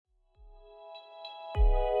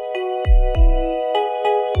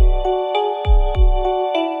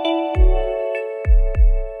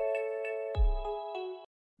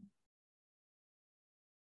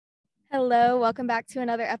Hello, welcome back to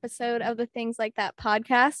another episode of the Things Like That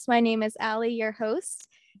podcast. My name is Allie, your host,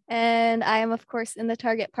 and I am, of course, in the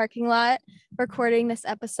Target parking lot recording this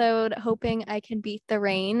episode, hoping I can beat the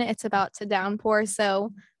rain. It's about to downpour,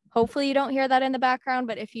 so hopefully you don't hear that in the background,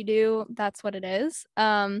 but if you do, that's what it is.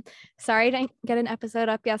 Sorry I didn't get an episode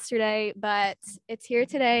up yesterday, but it's here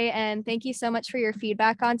today, and thank you so much for your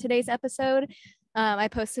feedback on today's episode. I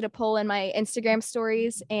posted a poll in my Instagram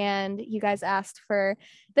stories, and you guys asked for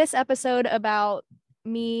this episode about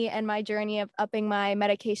me and my journey of upping my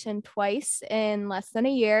medication twice in less than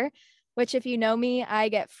a year, which if you know me, I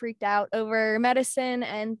get freaked out over medicine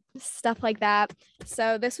and stuff like that.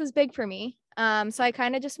 So this was big for me. So I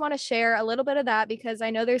kind of just want to share a little bit of that because I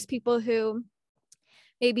know there's people who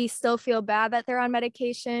maybe still feel bad that they're on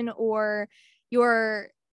medication, or you're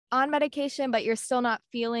on medication, but you're still not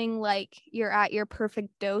feeling like you're at your perfect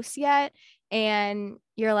dose yet. And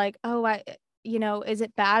you're like, oh, is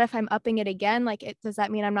it bad if I'm upping it again? Does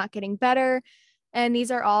that mean I'm not getting better? And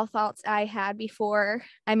these are all thoughts I had before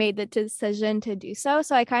I made the decision to do so.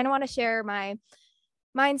 So I kind of want to share my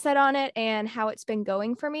mindset on it and how it's been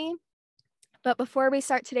going for me. But before we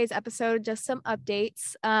start today's episode, just some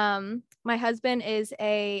updates. My husband is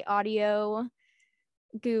a audio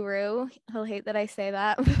guru. He'll hate that I say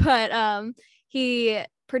that, but he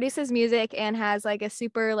produces music and has like a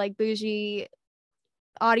super like bougie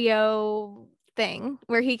audio thing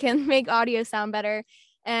where he can make audio sound better.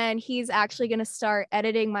 And he's actually going to start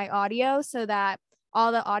editing my audio so that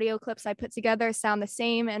all the audio clips I put together sound the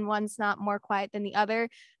same and one's not more quiet than the other.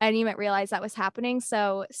 I didn't even realize that was happening.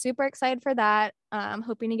 So super excited for that.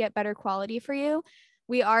 Hoping to get better quality for you.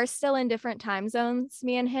 We are still in different time zones,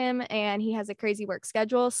 me and him, and he has a crazy work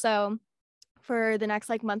schedule. So for the next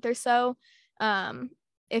like month or so,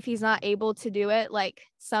 if he's not able to do it, like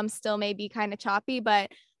some still may be kind of choppy,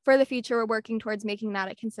 but for the future, we're working towards making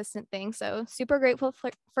that a consistent thing. So super grateful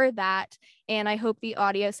for that. And I hope the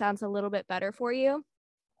audio sounds a little bit better for you.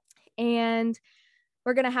 And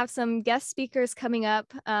we're going to have some guest speakers coming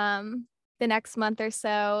up the next month or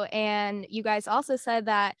so. And you guys also said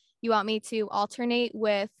that you want me to alternate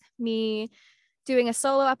with me doing a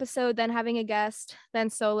solo episode, then having a guest, then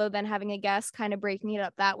solo, then having a guest, kind of breaking it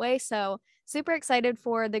up that way. So super excited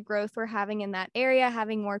for the growth we're having in that area,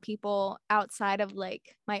 having more people outside of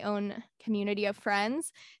like my own community of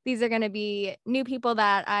friends. These are going to be new people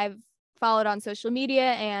that I've followed on social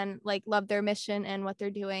media and like love their mission and what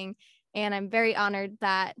they're doing. And I'm very honored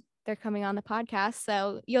that they're coming on the podcast.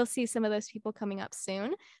 So you'll see some of those people coming up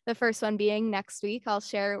soon. The first one being next week. I'll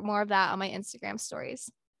share more of that on my Instagram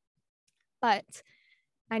stories. But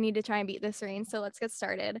I need to try and beat this rain. So let's get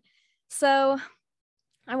started. So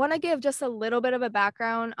I want to give just a little bit of a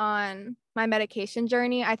background on my medication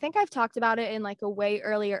journey. I think I've talked about it in like a way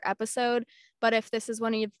earlier episode, but if this is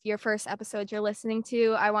one of your first episodes you're listening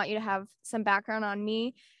to, I want you to have some background on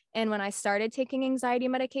me and when I started taking anxiety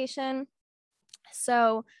medication.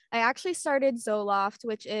 So I actually started Zoloft,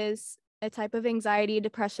 which is a type of anxiety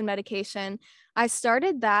depression medication. I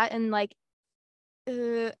started that in like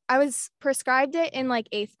I was prescribed it in like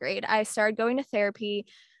 8th grade. I started going to therapy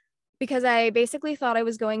because I basically thought I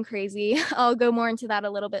was going crazy. I'll go more into that a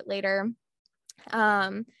little bit later.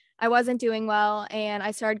 I wasn't doing well and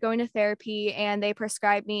I started going to therapy and they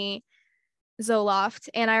prescribed me Zoloft.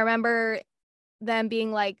 And I remember them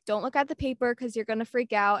being like, don't look at the paper because you're going to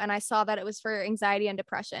freak out. And I saw that it was for anxiety and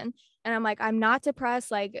depression. And I'm like, I'm not depressed.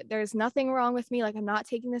 Like, there's nothing wrong with me. Like, I'm not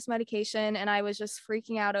taking this medication. And I was just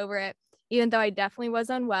freaking out over it, even though I definitely was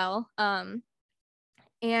unwell.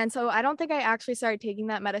 And so I don't think I actually started taking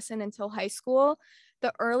that medicine until high school.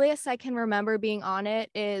 The earliest I can remember being on it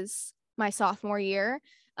is my sophomore year.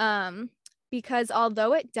 Because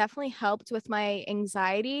although it definitely helped with my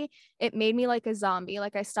anxiety, it made me like a zombie.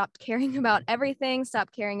 Like I stopped caring about everything,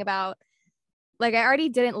 stopped caring about, like I already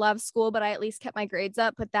didn't love school, but I at least kept my grades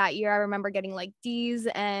up. But that year I remember getting like D's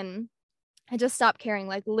and I just stopped caring.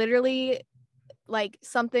 Like literally like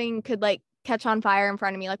something could like catch on fire in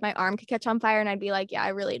front of me, like my arm could catch on fire and I'd be like, yeah, I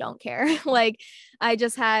really don't care. Like I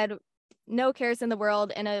just had no cares in the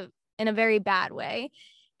world in a very bad way.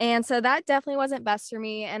 And so that definitely wasn't best for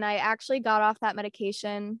me. And I actually got off that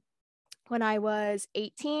medication when I was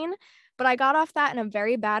 18, but I got off that in a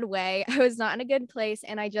very bad way. I was not in a good place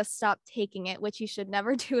and I just stopped taking it, which you should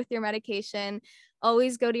never do with your medication.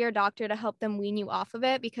 Always go to your doctor to help them wean you off of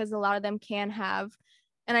it because a lot of them can have,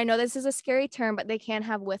 and I know this is a scary term, but they can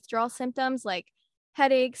have withdrawal symptoms like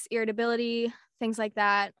headaches, irritability, things like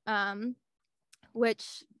that,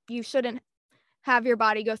 which you shouldn't have your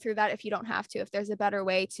body go through that if you don't have to. If there's a better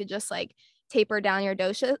way to just like taper down your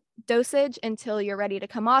dosage until you're ready to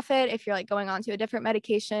come off it, if you're like going on to a different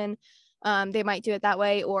medication, they might do it that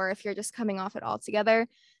way, or if you're just coming off it altogether.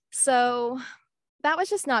 So that was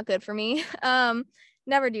just not good for me.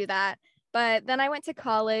 Never do that. But then I went to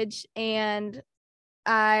college and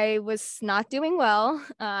I was not doing well.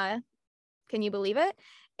 Can you believe it?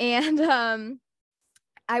 And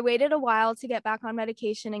I waited a while to get back on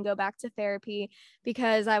medication and go back to therapy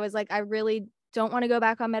because I was like, I really don't want to go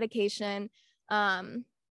back on medication, because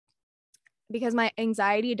my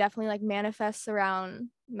anxiety definitely like manifests around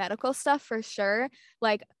medical stuff for sure.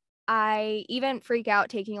 Like I even freak out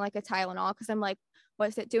taking like a Tylenol because I'm like, what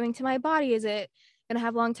is it doing to my body? Is it going to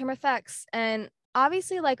have long-term effects? And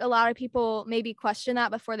obviously like a lot of people maybe question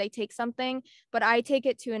that before they take something, but I take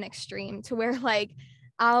it to an extreme to where like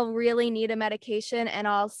I'll really need a medication and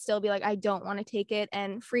I'll still be like, I don't want to take it,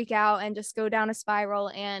 and freak out and just go down a spiral,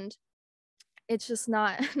 and it's just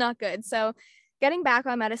not not good. So getting back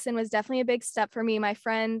on medicine was definitely a big step for me. My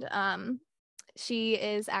friend, she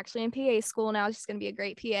is actually in PA school now. She's going to be a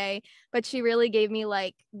great PA, but she really gave me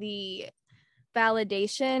like the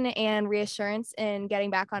validation and reassurance in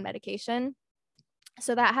getting back on medication.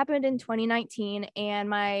 So that happened in 2019, and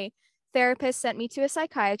my therapist sent me to a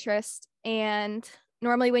psychiatrist. And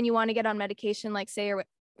normally when you want to get on medication, like say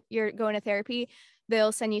you're going to therapy,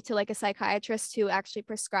 they'll send you to like a psychiatrist to actually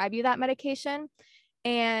prescribe you that medication.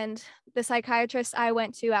 And the psychiatrist I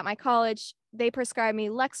went to at my college, they prescribed me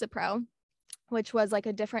Lexapro, which was like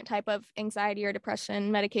a different type of anxiety or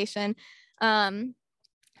depression medication. And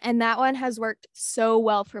that one has worked so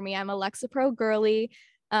well for me. I'm a Lexapro girly.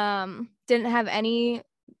 Didn't have any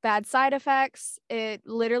bad side effects. It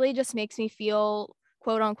literally just makes me feel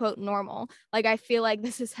quote unquote normal. Like I feel like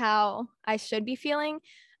this is how I should be feeling.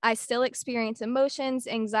 I still experience emotions,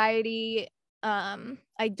 anxiety.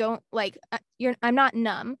 I don't like I'm not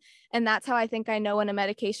numb, and that's how I think I know when a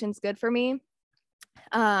medication's good for me.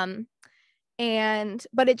 But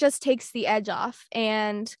it just takes the edge off.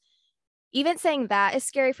 And even saying that is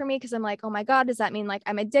scary for me because I'm like, oh my God, does that mean like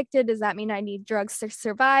I'm addicted? Does that mean I need drugs to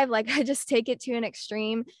survive? Like I just take it to an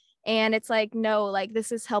extreme. And it's like, no, like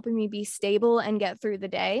this is helping me be stable and get through the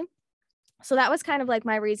day. So that was kind of like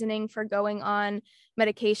my reasoning for going on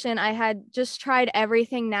medication. I had just tried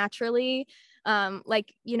everything naturally.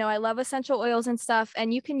 Like, I love essential oils and stuff,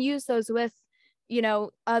 and you can use those with,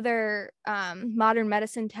 other modern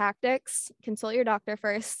medicine tactics. Consult your doctor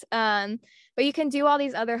first. But you can do all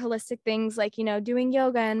these other holistic things like, doing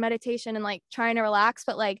yoga and meditation and like trying to relax.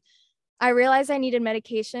 But like, I realized I needed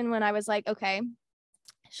medication when I was like, okay,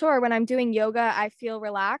 sure, when I'm doing yoga, I feel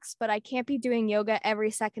relaxed, but I can't be doing yoga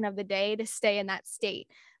every second of the day to stay in that state.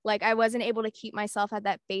 Like I wasn't able to keep myself at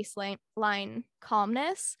that baseline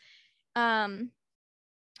calmness. And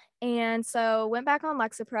so went back on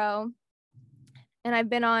Lexapro, and I've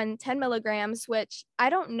been on 10 milligrams, which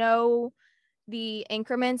I don't know the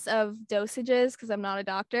increments of dosages because I'm not a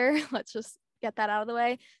doctor. Let's just get that out of the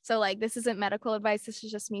way. So like, this isn't medical advice. This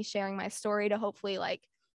is just me sharing my story to hopefully like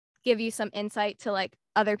give you some insight to like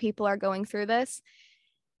other people are going through this.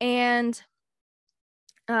 And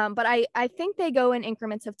but I think they go in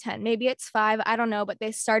increments of 10. Maybe it's 5. I don't know, but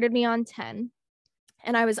they started me on 10.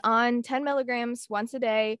 And I was on 10 milligrams once a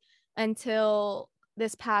day until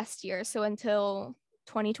this past year. So until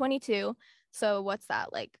 2022. So what's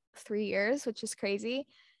that, like 3 years, which is crazy.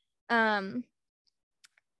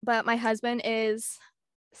 But my husband is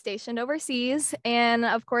stationed overseas, and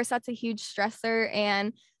of course that's a huge stressor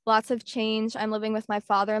and lots of change. I'm living with my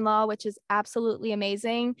father-in-law, which is absolutely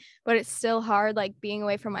amazing, but it's still hard, like being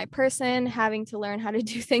away from my person, having to learn how to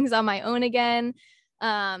do things on my own again.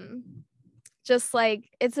 Just like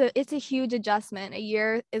it's a huge adjustment. A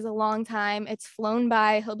year is a long time. It's flown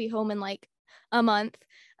by. He'll be home in like a month,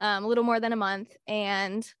 a little more than a month,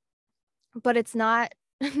 but it's not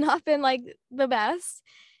been like the best.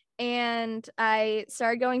 And I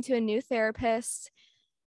started going to a new therapist,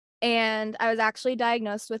 and I was actually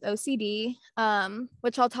diagnosed with OCD,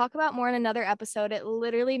 which I'll talk about more in another episode. It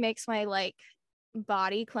literally makes my like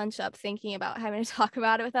body clench up thinking about having to talk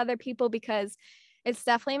about it with other people because it's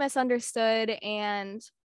definitely misunderstood. And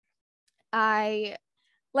I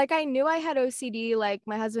knew I had OCD. Like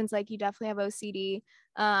my husband's like, you definitely have OCD.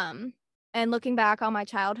 And looking back on my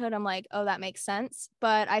childhood, I'm like, oh, that makes sense.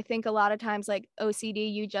 But I think a lot of times like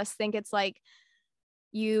OCD, you just think it's like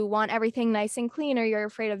you want everything nice and clean, or you're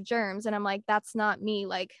afraid of germs. And I'm like, that's not me.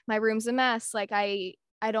 Like my room's a mess. Like I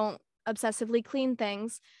don't obsessively clean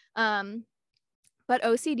things. But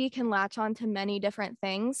OCD can latch on to many different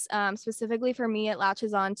things. Specifically for me, it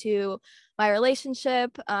latches on to my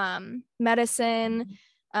relationship, medicine,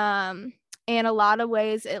 and a lot of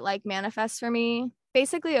ways it like manifests for me.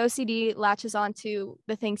 Basically, OCD latches on to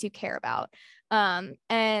the things you care about.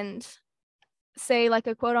 And say like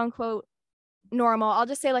a quote unquote normal, I'll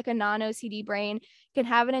just say like a non-OCD brain can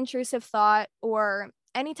have an intrusive thought or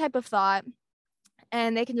any type of thought,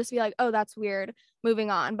 and they can just be like, oh, that's weird, moving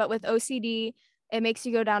on. But with OCD, it makes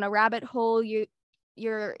you go down a rabbit hole.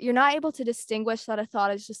 You're not able to distinguish that a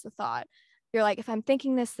thought is just a thought. You're like, if I'm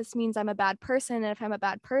thinking this means I'm a bad person, and if I'm a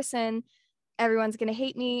bad person, everyone's going to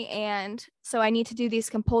hate me, and so I need to do these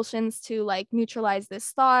compulsions to like neutralize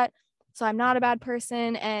this thought so I'm not a bad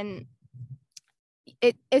person. And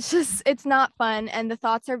it's not fun, and the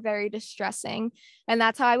thoughts are very distressing. And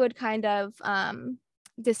that's how I would kind of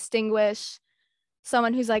distinguish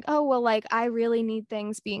someone who's like, oh, well, like I really need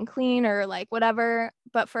things being clean or like whatever.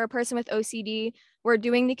 But for a person with OCD, we're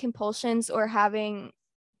doing the compulsions or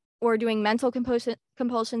doing mental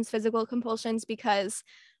compulsions, physical compulsions, because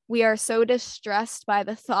we are so distressed by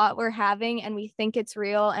the thought we're having, and we think it's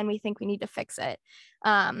real, and we think we need to fix it.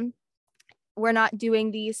 We're not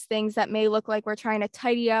doing these things that may look like we're trying to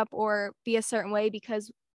tidy up or be a certain way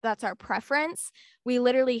because that's our preference. We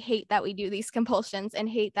literally hate that we do these compulsions and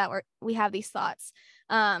hate that we have these thoughts.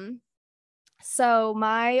 So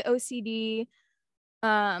my OCD,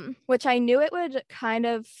 which I knew it would kind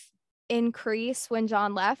of increase when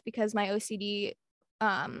John left, because my OCD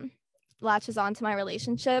latches onto my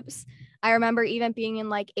relationships. I remember even being in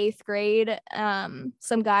like 8th grade,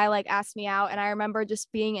 some guy like asked me out, and I remember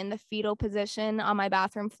just being in the fetal position on my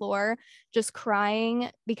bathroom floor, just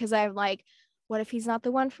crying, because I'm like, what if he's not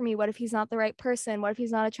the one for me? What if he's not the right person? What if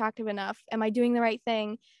he's not attractive enough? Am I doing the right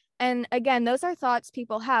thing? And again, those are thoughts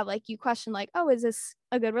people have. Like, you question like, oh, is this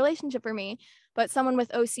a good relationship for me? But someone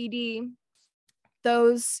with OCD,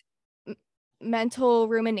 those mental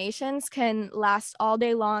ruminations can last all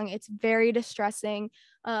day long. It's very distressing.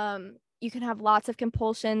 You can have lots of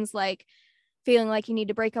compulsions, like feeling like you need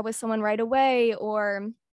to break up with someone right away,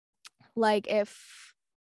 or like if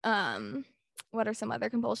what are some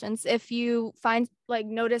other compulsions? If you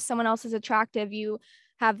notice someone else is attractive, you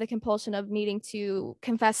have the compulsion of needing to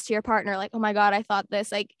confess to your partner, like, oh my God, I thought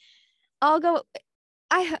this. Like, I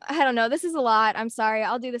don't know. This is a lot. I'm sorry.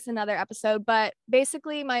 I'll do this another episode. But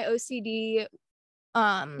basically, my OCD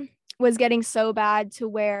was getting so bad to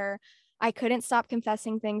where I couldn't stop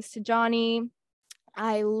confessing things to Johnny.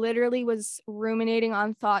 I literally was ruminating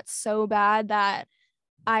on thoughts so bad that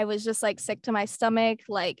I was just like sick to my stomach.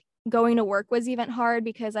 Like, going to work was even hard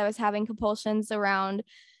because I was having compulsions around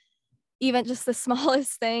even just the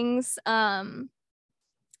smallest things. And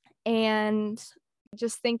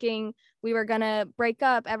just thinking we were gonna break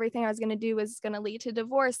up, everything I was gonna do was gonna lead to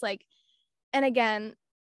divorce. Like, and again,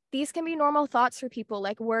 these can be normal thoughts for people,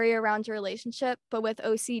 like worry around your relationship, but with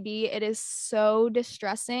OCD, it is so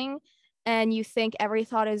distressing, and you think every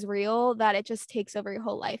thought is real, that it just takes over your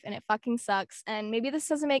whole life, and it fucking sucks. And maybe this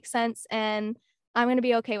doesn't make sense, and I'm gonna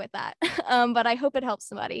be okay with that. But I hope it helps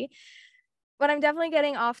somebody. But I'm definitely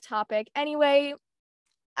getting off topic. Anyway,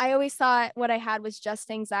 I always thought what I had was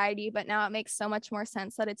just anxiety, but now it makes so much more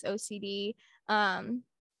sense that it's OCD. And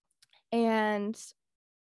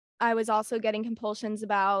I was also getting compulsions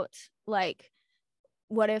about, like,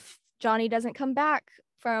 what if Johnny doesn't come back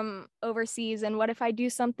from overseas? And what if I do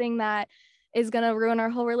something that is going to ruin our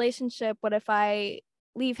whole relationship? What if I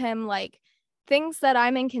leave him? Like, things that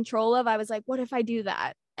I'm in control of, I was like, what if I do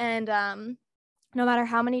that? And no matter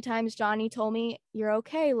how many times Johnny told me, you're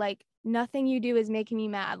okay, like, nothing you do is making me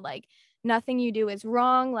mad, like, nothing you do is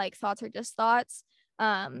wrong, like, thoughts are just thoughts.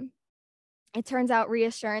 It turns out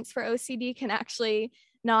reassurance for OCD can actually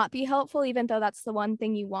not be helpful, even though that's the one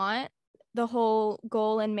thing you want. The whole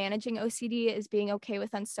goal in managing OCD is being okay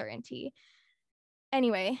with uncertainty.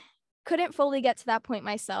 Anyway, couldn't fully get to that point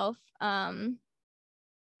myself.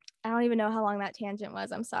 I don't even know how long that tangent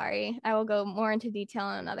was. I'm sorry. I will go more into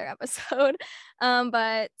detail in another episode.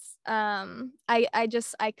 But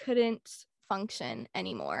I couldn't function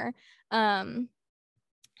anymore. And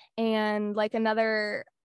like, another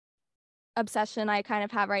obsession I kind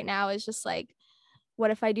of have right now is just like,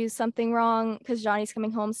 what if I do something wrong? Because Johnny's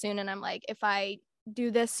coming home soon, and I'm like, if I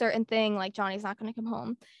do this certain thing, like, Johnny's not going to come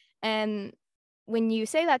home. And when you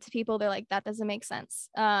say that to people, they're like, that doesn't make sense.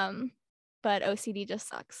 But OCD just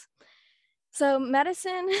sucks. So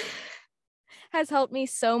medicine has helped me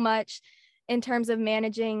so much in terms of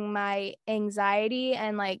managing my anxiety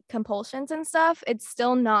and like compulsions and stuff. It's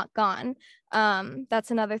still not gone.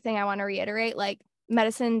 That's another thing I want to reiterate. Like,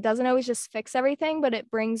 medicine doesn't always just fix everything, but it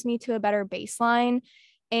brings me to a better baseline.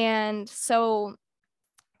 And so,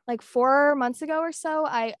 like, 4 months ago or so,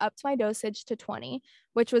 I upped my dosage to 20,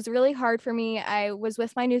 which was really hard for me. I was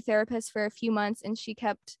with my new therapist for a few months, and she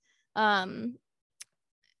kept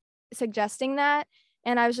suggesting that.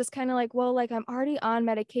 And I was just kind of like, well, like I'm already on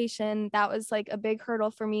medication. That was like a big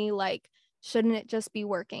hurdle for me. Like, shouldn't it just be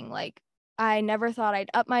working? Like, I never thought I'd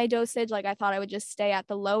up my dosage. Like, I thought I would just stay at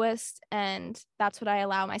the lowest, and that's what I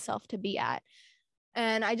allow myself to be at.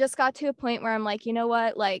 And I just got to a point where I'm like, you know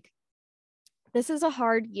what? Like, this is a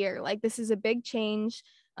hard year. Like, this is a big change.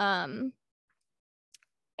 Um,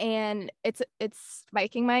 and it's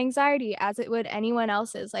spiking my anxiety as it would anyone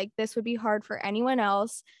else's. Like, this would be hard for anyone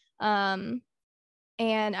else. Um,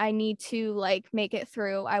 and I need to like make it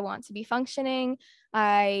through. I want to be functioning.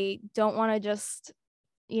 I don't want to just,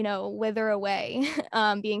 wither away,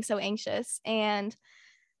 being so anxious. And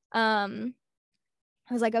um,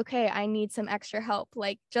 I was like, okay, I need some extra help.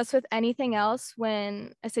 Like, just with anything else,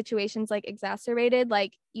 when a situation's like exacerbated,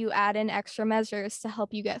 like you add in extra measures to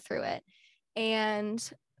help you get through it. And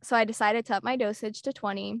so I decided to up my dosage to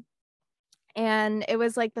 20. And it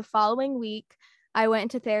was like the following week, I went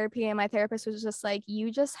into therapy, and my therapist was just like,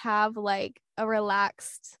 you just have like a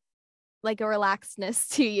relaxedness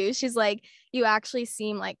to you. She's like, you actually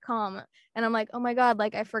seem like calm. And I'm like, oh my God,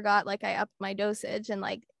 like I forgot, like I upped my dosage, and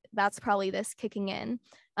like that's probably this kicking in.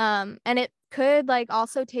 And it could like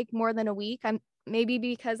also take more than a week. I'm maybe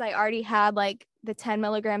because I already had like the 10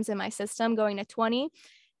 milligrams in my system going to 20,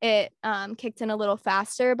 it kicked in a little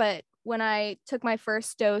faster. But when I took my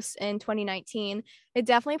first dose in 2019, it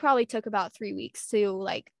definitely probably took about 3 weeks to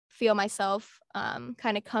like feel myself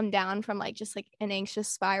kind of come down from like just like an anxious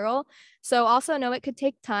spiral. So also know it could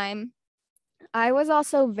take time. I was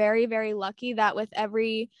also very, very lucky that with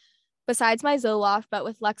besides my Zoloft, but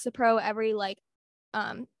with Lexapro, every like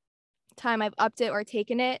um, time I've upped it or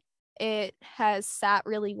taken it, it has sat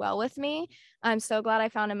really well with me. I'm so glad I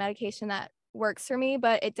found a medication that works for me,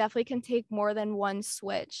 but it definitely can take more than one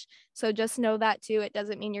switch. So just know that too. It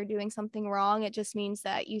doesn't mean you're doing something wrong. It just means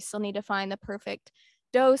that you still need to find the perfect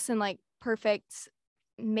dose and like perfect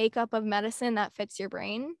makeup of medicine that fits your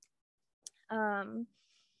brain. Let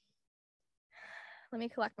me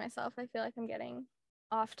collect myself. I feel like I'm getting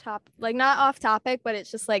off top, like not off topic, but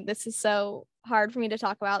it's just like this is so hard for me to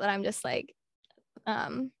talk about that I'm just like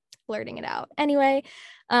blurting it out. Anyway,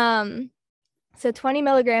 so 20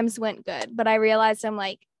 milligrams went good, but I realized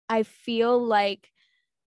I feel like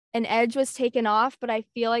an edge was taken off, but I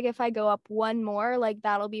feel like if I go up one more, like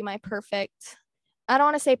that'll be my perfect. I don't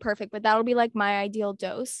want to say perfect, but that'll be like my ideal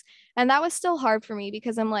dose. And that was still hard for me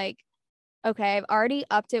because I'm like, okay, I've already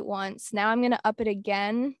upped it once. Now I'm going to up it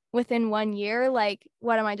again within 1 year. Like,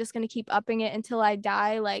 what am I just going to keep upping it until I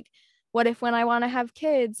die? Like, what if when I want to have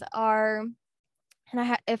kids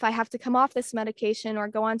if I have to come off this medication or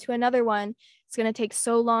go on to another one, it's going to take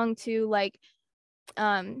so long to like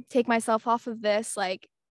take myself off of this. Like,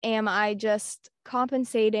 am I just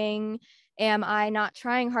compensating? Am I not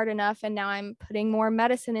trying hard enough? And now I'm putting more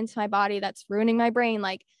medicine into my body that's ruining my brain.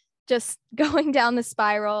 Like, just going down the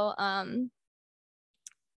spiral.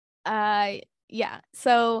 Yeah.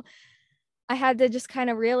 So I had to just kind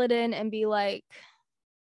of reel it in and be like,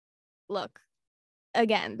 look,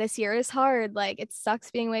 again, this year is hard. Like, it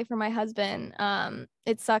sucks being away from my husband.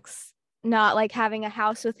 It sucks not like having a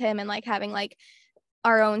house with him and like having like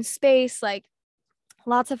our own space, like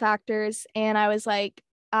lots of factors. And I was like,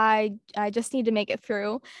 I just need to make it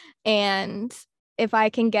through. And if I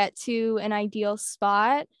can get to an ideal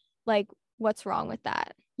spot, like what's wrong with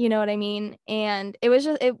that? You know what I mean? And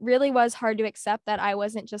it really was hard to accept that I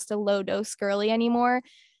wasn't just a low dose girly anymore.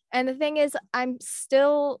 And the thing is,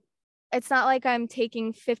 it's not like I'm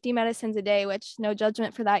taking 50 medicines a day, which no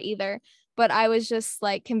judgment for that either. But I was just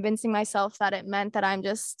like convincing myself that it meant that I'm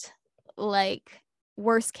just like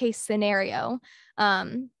worst case scenario.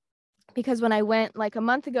 Because when I went like a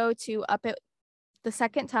month ago to up it the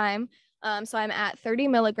second time, so I'm at 30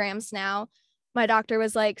 milligrams now, my doctor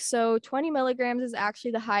was like, so 20 milligrams is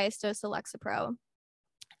actually the highest dose of Lexapro.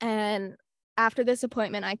 And after this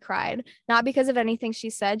appointment, I cried, not because of anything she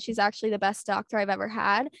said. She's actually the best doctor I've ever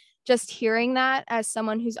had. Just hearing that as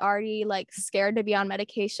someone who's already like scared to be on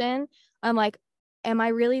medication, I'm like, am I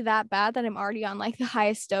really that bad that I'm already on like the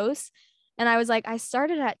highest dose? And I was like, I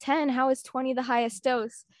started at 10. How is 20 the highest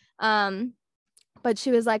dose? Um, but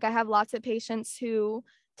she was like, I have lots of patients who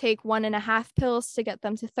take 1.5 pills to get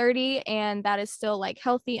them to 30, and that is still like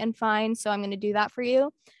healthy and fine. So I'm going to do that for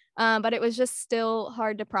you. But it was just still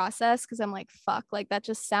hard to process because I'm like, fuck, like that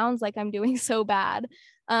just sounds like I'm doing so bad.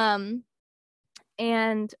 And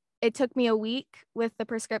it took me a week with the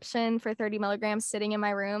prescription for 30 milligrams sitting in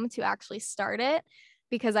my room to actually start it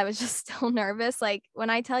because I was just still nervous. Like, when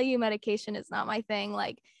I tell you medication is not my thing,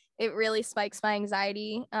 like it really spikes my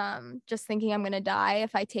anxiety, just thinking I'm going to die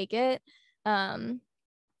if I take it.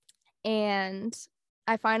 And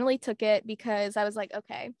I finally took it because I was like,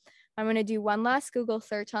 okay, I'm going to do one last Google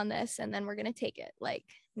search on this and then we're going to take it. Like,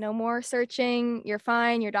 no more searching. You're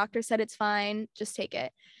fine. Your doctor said it's fine. Just take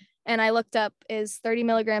it. And I looked up, is 30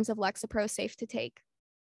 milligrams of Lexapro safe to take?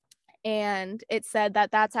 And it said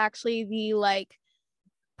that that's actually the like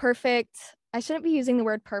perfect, I shouldn't be using the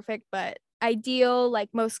word perfect, but ideal, like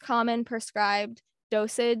most common prescribed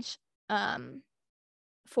dosage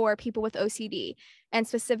for people with OCD. And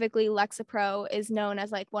specifically Lexapro is known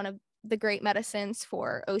as like one of the great medicines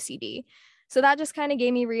for OCD. So that just kind of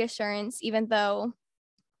gave me reassurance, even though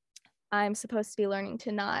I'm supposed to be learning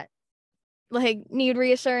to not like need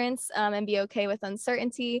reassurance and be okay with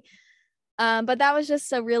uncertainty. But that was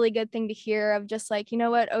just a really good thing to hear of just like, you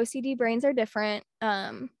know what, OCD brains are different.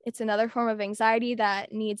 It's another form of anxiety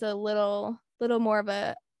that needs a little more of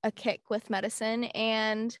a kick with medicine,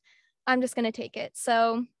 and I'm just going to take it.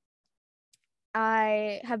 So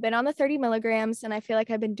I have been on the 30 milligrams and I feel like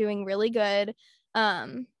I've been doing really good.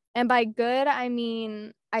 And by good, I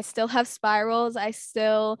mean, I still have spirals. I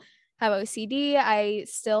still have OCD. I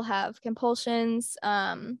still have compulsions.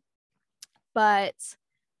 But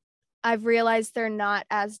I've realized they're not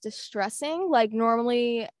as distressing. Like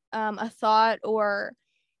normally a thought or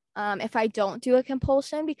if I don't do a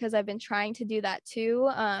compulsion, because I've been trying to do that too.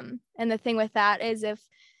 And the thing with that is if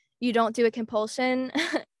you don't do a compulsion,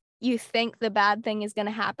 you think the bad thing is going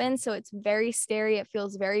to happen. So it's very scary. It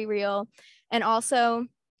feels very real. And also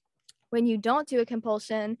when you don't do a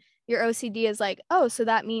compulsion, your OCD is like, oh, so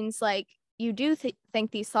that means like you do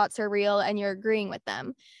think these thoughts are real and you're agreeing with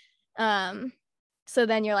them. So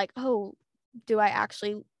then you're like, oh, do I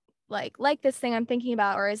actually like this thing I'm thinking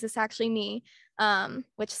about, or is this actually me?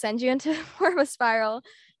 Which sends you into more of a spiral.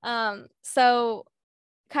 So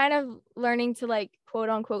kind of learning to like quote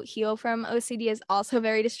unquote heal from OCD is also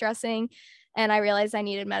very distressing. And I realized I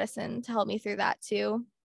needed medicine to help me through that too.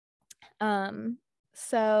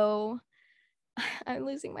 So I'm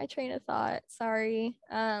losing my train of thought. Sorry.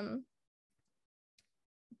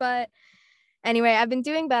 But anyway, I've been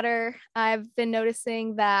doing better. I've been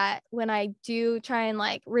noticing that when I do try and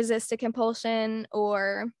like resist a compulsion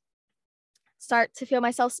or start to feel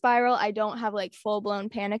myself spiral, I don't have like full-blown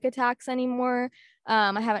panic attacks anymore.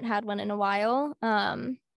 I haven't had one in a while,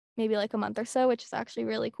 maybe like a month or so, which is actually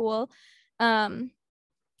really cool.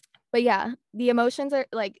 But yeah, the emotions are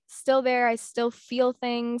like still there. I still feel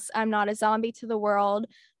things. I'm not a zombie to the world,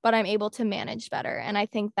 but I'm able to manage better. And I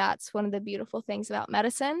think that's one of the beautiful things about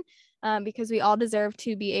medicine, because we all deserve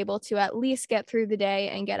to be able to at least get through the day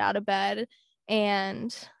and get out of bed.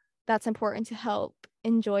 And that's important to help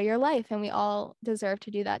enjoy your life. And we all deserve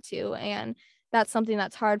to do that too. And that's something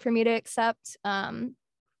that's hard for me to accept.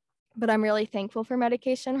 But I'm really thankful for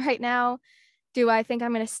medication right now. Do I think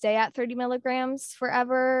I'm going to stay at 30 milligrams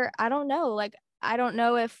forever? I don't know. Like, I don't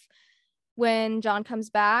know if when John comes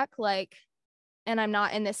back, like, and I'm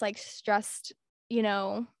not in this like stressed,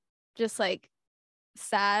 just like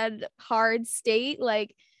sad, hard state,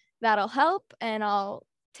 like that'll help and I'll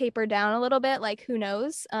taper down a little bit. Like, who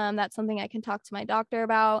knows? That's something I can talk to my doctor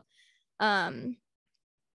about.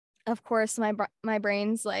 Of course, my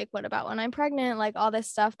brain's like, what about when I'm pregnant? Like all this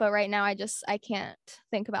stuff. But right now, I can't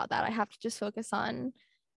think about that. I have to just focus on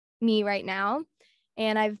me right now.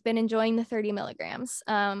 And I've been enjoying the 30 milligrams.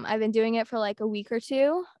 I've been doing it for like a week or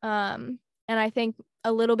two. And I think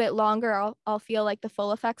a little bit longer, I'll feel like the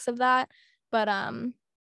full effects of that. But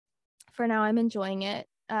for now, I'm enjoying it.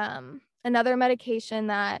 Another medication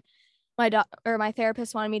that my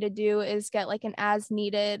therapist wanted me to do is get like an as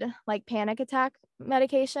needed like panic attack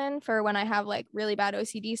medication for when I have like really bad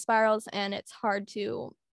OCD spirals and it's hard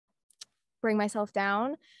to bring myself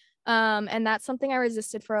down. And that's something I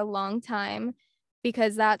resisted for a long time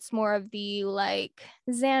because that's more of the like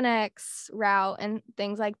Xanax route and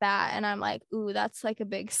things like that. And I'm like, ooh, that's like a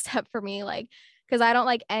big step for me. Like, because I don't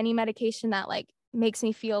like any medication that like makes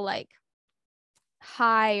me feel like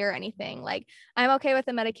high or anything. Like I'm okay with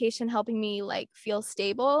the medication helping me like feel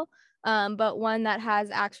stable, but one that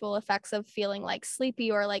has actual effects of feeling like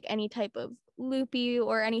sleepy or like any type of loopy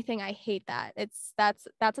or anything, I hate that.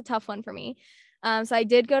 That's a tough one for me. So I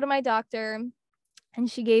did go to my doctor and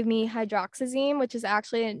she gave me hydroxyzine, which is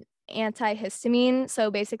actually an antihistamine,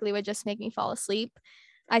 so basically would just make me fall asleep.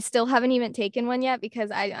 I still haven't even taken one yet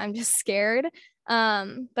because I'm just scared.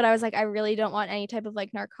 But I was like, I really don't want any type of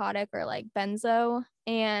like narcotic or like benzo.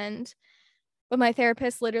 But my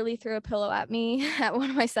therapist literally threw a pillow at me at one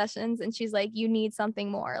of my sessions and she's like, you need something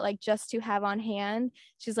more, like just to have on hand.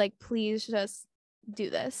 She's like, please just do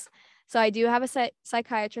this. So I do have a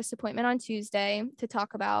psychiatrist appointment on Tuesday to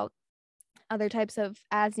talk about other types of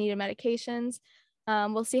as needed medications.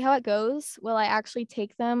 We'll see how it goes. Will I actually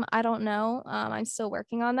take them? I don't know. I'm still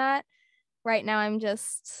working on that. Right now I'm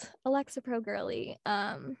just a Lexapro girly.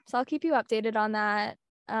 So I'll keep you updated on that.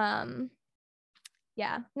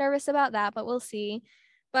 Yeah, nervous about that, but we'll see.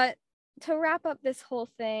 But to wrap up this whole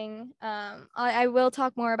thing, I will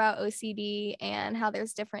talk more about OCD and how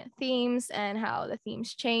there's different themes and how the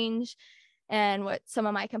themes change and what some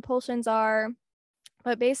of my compulsions are.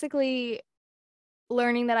 But basically,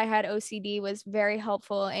 learning that I had OCD was very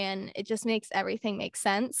helpful, and it just makes everything make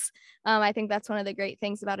sense. I think that's one of the great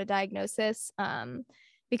things about a diagnosis,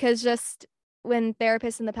 because just when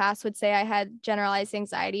therapists in the past would say I had generalized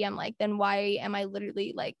anxiety, I'm like, then why am I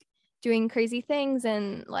literally like doing crazy things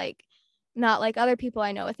and like not like other people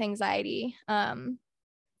I know with anxiety?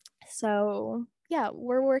 So yeah,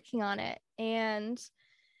 we're working on it, and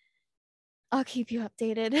I'll keep you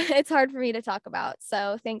updated. It's hard for me to talk about.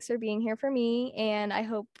 So thanks for being here for me. And I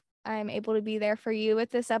hope I'm able to be there for you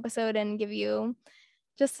with this episode and give you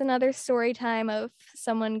just another story time of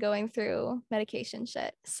someone going through medication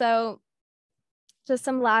shit. So just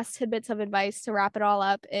some last tidbits of advice to wrap it all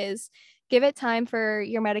up is give it time for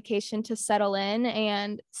your medication to settle in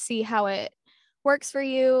and see how it works for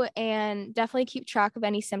you, and definitely keep track of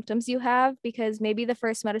any symptoms you have, because maybe the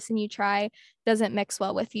first medicine you try doesn't mix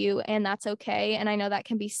well with you, and that's okay. And I know that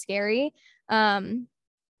can be scary.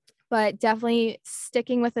 But definitely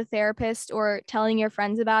sticking with a therapist or telling your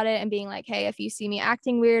friends about it and being like, hey, if you see me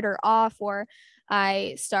acting weird or off, or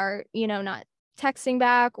I start, not texting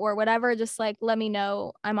back or whatever, just like let me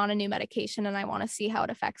know. I'm on a new medication and I want to see how it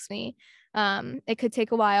affects me. It could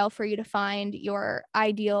take a while for you to find your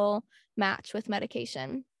ideal match with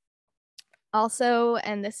medication. Also,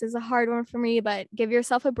 and this is a hard one for me, but give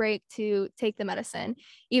yourself a break to take the medicine,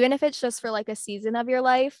 even if it's just for like a season of your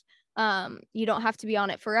life. You don't have to be on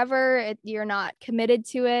it forever. You're not committed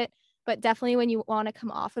to it, but definitely when you want to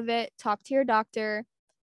come off of it, talk to your doctor.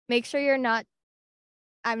 Make sure I'm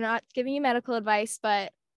not giving you medical advice,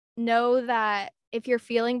 but know that if you're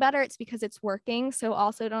feeling better, it's because it's working. So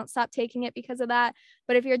also don't stop taking it because of that.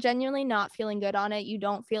 But if you're genuinely not feeling good on it, you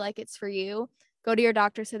don't feel like it's for you, go to your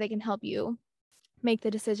doctor so they can help you make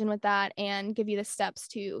the decision with that and give you the steps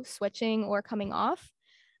to switching or coming off.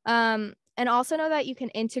 And also know that you can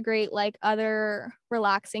integrate like other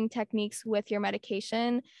relaxing techniques with your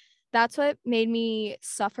medication. That's what made me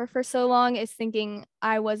suffer for so long, is thinking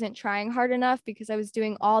I wasn't trying hard enough because I was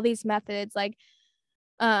doing all these methods like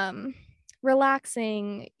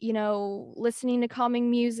relaxing, listening to calming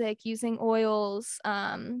music, using oils,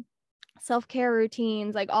 self-care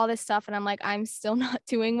routines, like all this stuff. And I'm like, I'm still not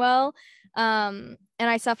doing well. And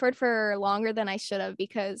I suffered for longer than I should have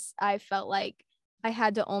because I felt like I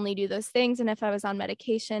had to only do those things. And if I was on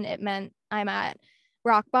medication, it meant I'm at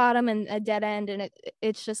rock bottom and a dead end, and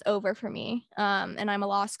it's just over for me. And I'm a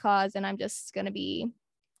lost cause, and I'm just going to be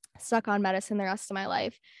stuck on medicine the rest of my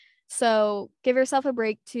life. So give yourself a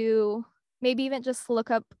break to maybe even just look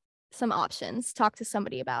up some options, talk to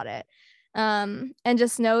somebody about it. And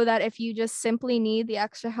just know that if you just simply need the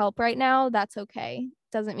extra help right now, that's okay.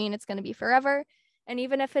 Doesn't mean it's going to be forever. And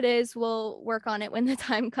even if it is, we'll work on it when the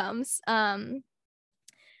time comes.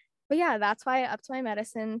 But yeah, that's why I upped my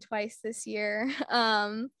medicine twice this year.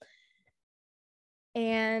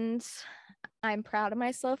 And I'm proud of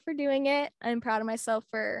myself for doing it. I'm proud of myself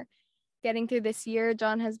for getting through this year.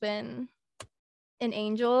 John has been an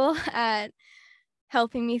angel at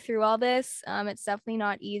helping me through all this. It's definitely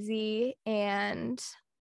not easy, and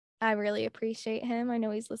I really appreciate him. I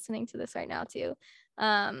know he's listening to this right now too.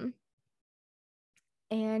 And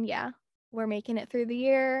yeah, we're making it through the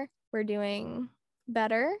year. We're doing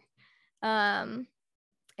better. And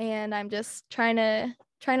I'm just trying to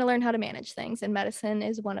learn how to manage things, and medicine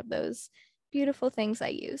is one of those beautiful things I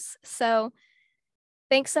use. So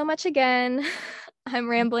thanks so much again. I'm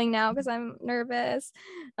rambling now because I'm nervous.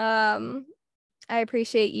 I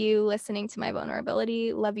appreciate you listening to my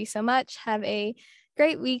vulnerability. Love you so much. Have a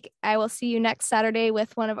great week. I will see you next Saturday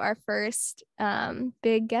with one of our first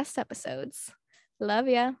big guest episodes. Love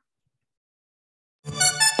ya.